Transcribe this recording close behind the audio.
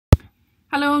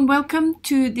Hello and welcome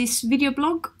to this video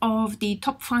blog of the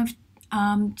top 5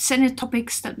 Senate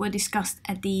topics that were discussed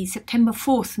at the September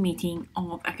 4th meeting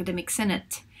of Academic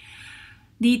Senate.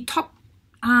 The top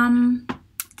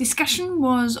discussion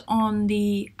was on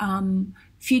the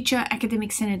future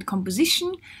Academic Senate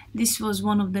composition. This was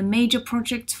one of the major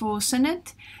projects for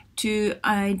Senate to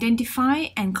identify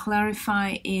and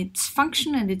clarify its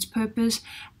function and its purpose,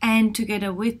 and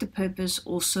together with the purpose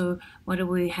also whether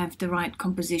we have the right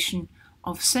composition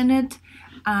of Senate.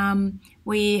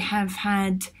 We have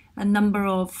had a number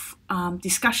of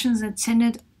discussions at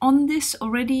Senate on this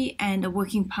already, and a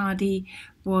working party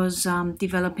was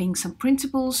developing some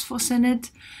principles for Senate.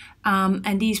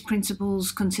 And these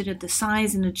principles considered the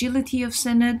size and agility of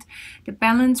Senate, the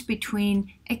balance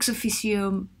between ex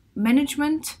officio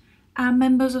management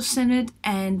members of Senate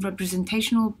and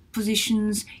representational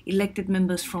positions, elected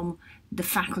members from the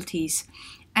faculties,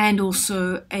 and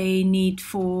also a need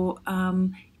for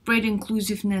greater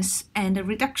inclusiveness and a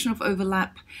reduction of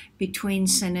overlap between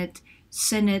Senate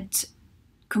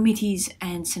committees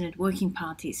and Senate working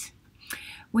parties.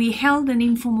 We held an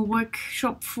informal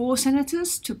workshop for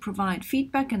senators to provide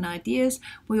feedback and ideas.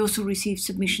 We also received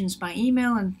submissions by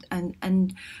email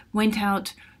and went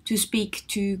out to speak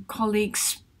to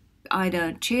colleagues,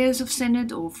 either chairs of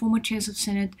Senate or former chairs of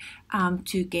Senate,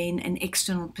 to gain an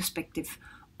external perspective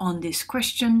on this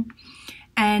question.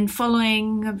 And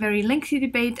following a very lengthy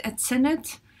debate at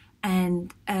Senate,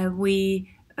 and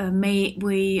we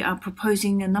are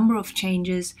proposing a number of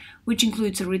changes, which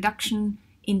includes a reduction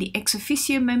in the ex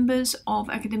officio members of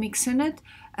Academic Senate,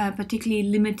 particularly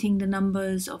limiting the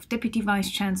numbers of deputy vice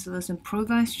chancellors and pro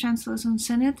vice chancellors on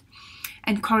Senate,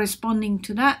 and corresponding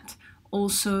to that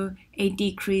also a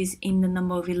decrease in the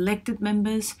number of elected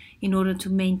members in order to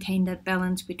maintain that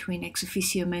balance between ex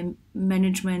officio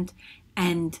management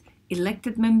and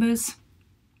elected members.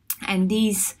 And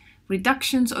these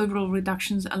reductions, overall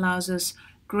reductions, allows us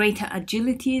greater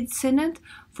agility in Senate.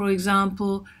 For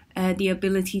example, the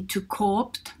ability to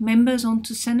co-opt members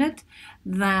onto Senate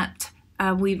that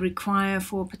we require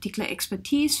for particular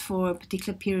expertise for a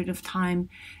particular period of time,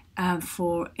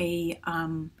 for a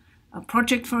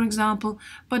project, for example,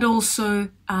 but also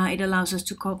it allows us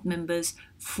to co-opt members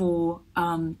for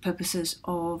purposes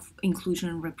of inclusion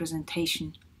and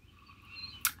representation.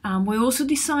 We also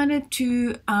decided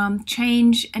to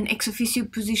change an ex officio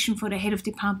position for the head of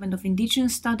Department of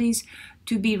Indigenous Studies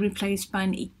to be replaced by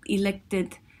an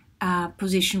elected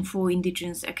position for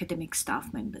Indigenous academic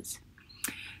staff members.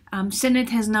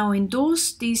 Senate has now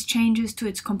endorsed these changes to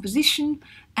its composition,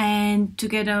 and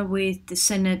together with the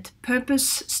Senate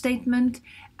purpose statement,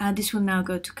 this will now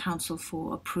go to Council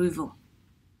for approval.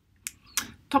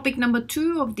 Topic number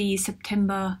 2 of the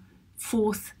September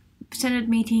 4th Senate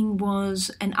meeting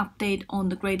was an update on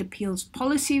the Great Appeals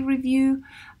Policy Review.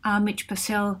 Mitch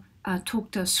Purcell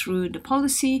talked us through the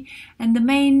policy, and the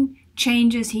main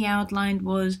changes he outlined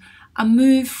was a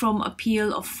move from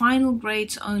appeal of final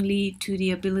grades only to the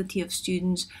ability of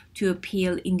students to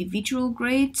appeal individual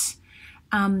grades,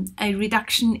 a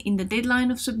reduction in the deadline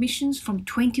of submissions from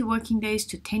 20 working days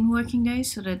to 10 working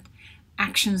days so that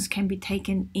actions can be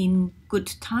taken in good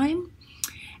time,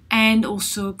 and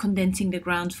also condensing the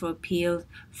grounds for appeal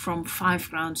from 5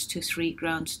 grounds to 3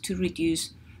 grounds to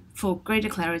reduce, for greater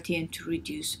clarity and to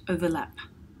reduce overlap.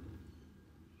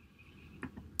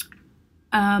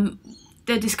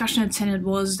 The discussion at Senate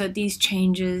was that these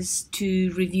changes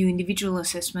to review individual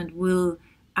assessment will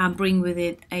bring with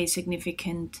it a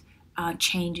significant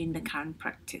change in the current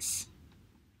practice.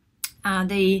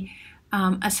 The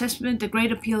assessment, the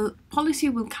Great Appeal Policy,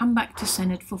 will come back to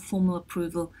Senate for formal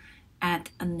approval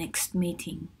at a next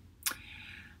meeting.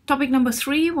 Topic number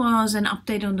 3 was an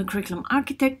update on the curriculum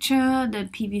architecture, the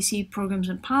PVC programs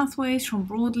and pathways from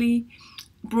broadly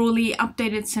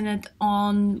updated Senate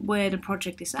on where the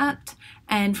project is at,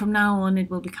 and from now on it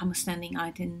will become a standing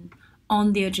item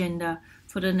on the agenda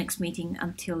for the next meeting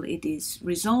until it is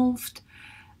resolved.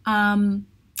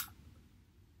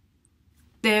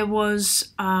 There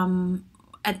was,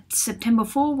 at September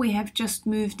 4, we have just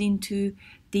moved into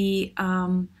the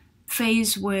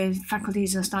phase where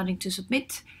faculties are starting to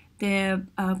submit their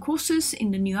courses in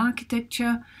the new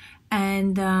architecture,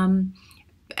 and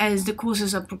as the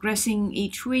courses are progressing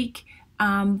each week,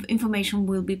 information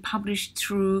will be published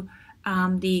through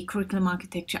the curriculum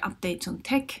architecture updates on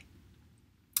tech,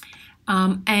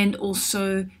 and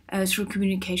also through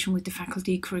communication with the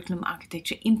faculty curriculum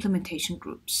architecture implementation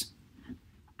groups.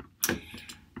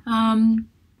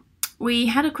 We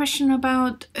had a question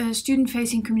about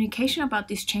student-facing communication about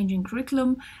this change in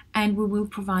curriculum, and we will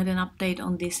provide an update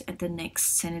on this at the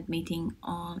next Senate meeting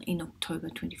in October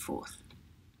 24th.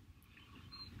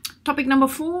 Topic number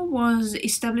 4 was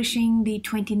establishing the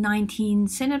 2019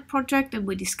 Senate project, and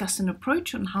we discussed an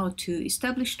approach on how to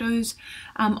establish those.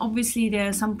 Obviously, there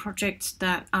are some projects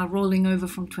that are rolling over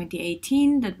from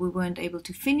 2018 that we weren't able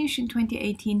to finish in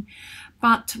 2018,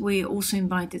 but we also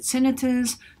invited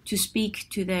senators to speak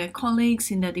to their colleagues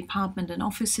in their department and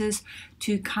offices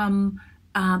to come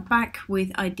back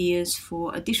with ideas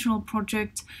for additional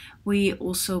projects. We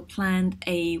also planned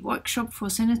a workshop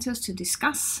for senators to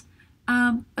discuss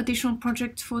additional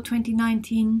projects for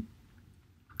 2019,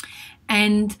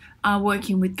 and are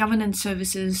working with governance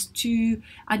services to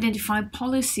identify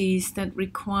policies that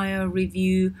require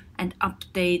review and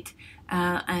update,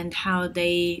 and how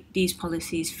these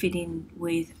policies fit in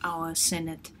with our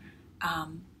Senate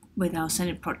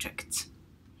projects.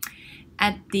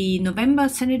 At the November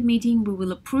Senate meeting, we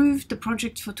will approve the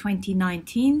project for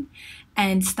 2019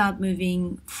 and start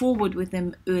moving forward with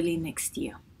them early next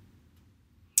year.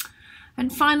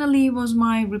 And finally was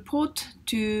my verbal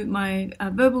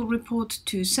report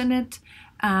to Senate,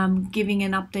 giving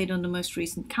an update on the most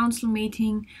recent council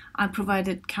meeting. I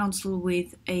provided council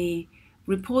with a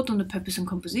report on the purpose and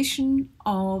composition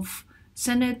of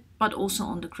Senate, but also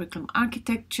on the curriculum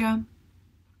architecture.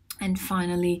 And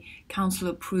finally, council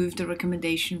approved the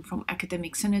recommendation from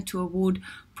Academic Senate to award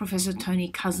Professor Tony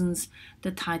Cousins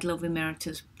the title of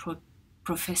Emeritus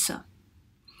Professor.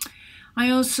 I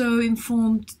also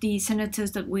informed the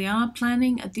senators that we are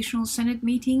planning additional Senate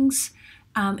meetings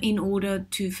in order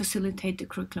to facilitate the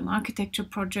curriculum architecture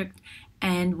project,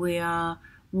 and we are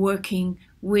working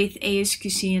with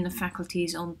ASQC and the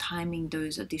faculties on timing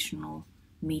those additional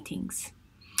meetings.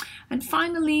 And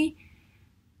finally,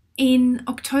 in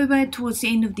October, towards the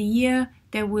end of the year,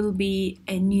 there will be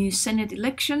a new Senate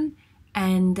election,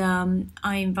 and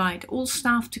I invite all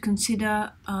staff to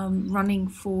consider running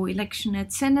for election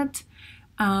at Senate.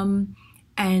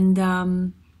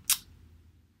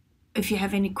 If you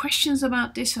have any questions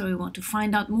about this, or you want to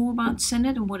find out more about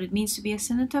Senate and what it means to be a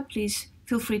senator, please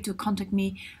feel free to contact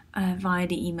me via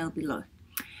the email below.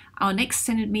 Our next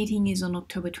Senate meeting is on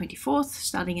October 24th,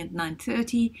 starting at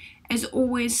 9:30. As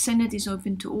always, Senate is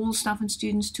open to all staff and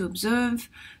students to observe,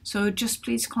 so just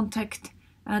please contact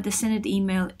the Senate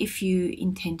email if you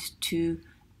intend to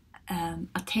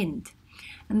attend.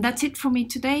 And that's it from me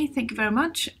today. Thank you very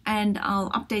much, and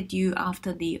I'll update you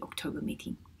after the October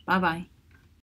meeting. Bye-bye.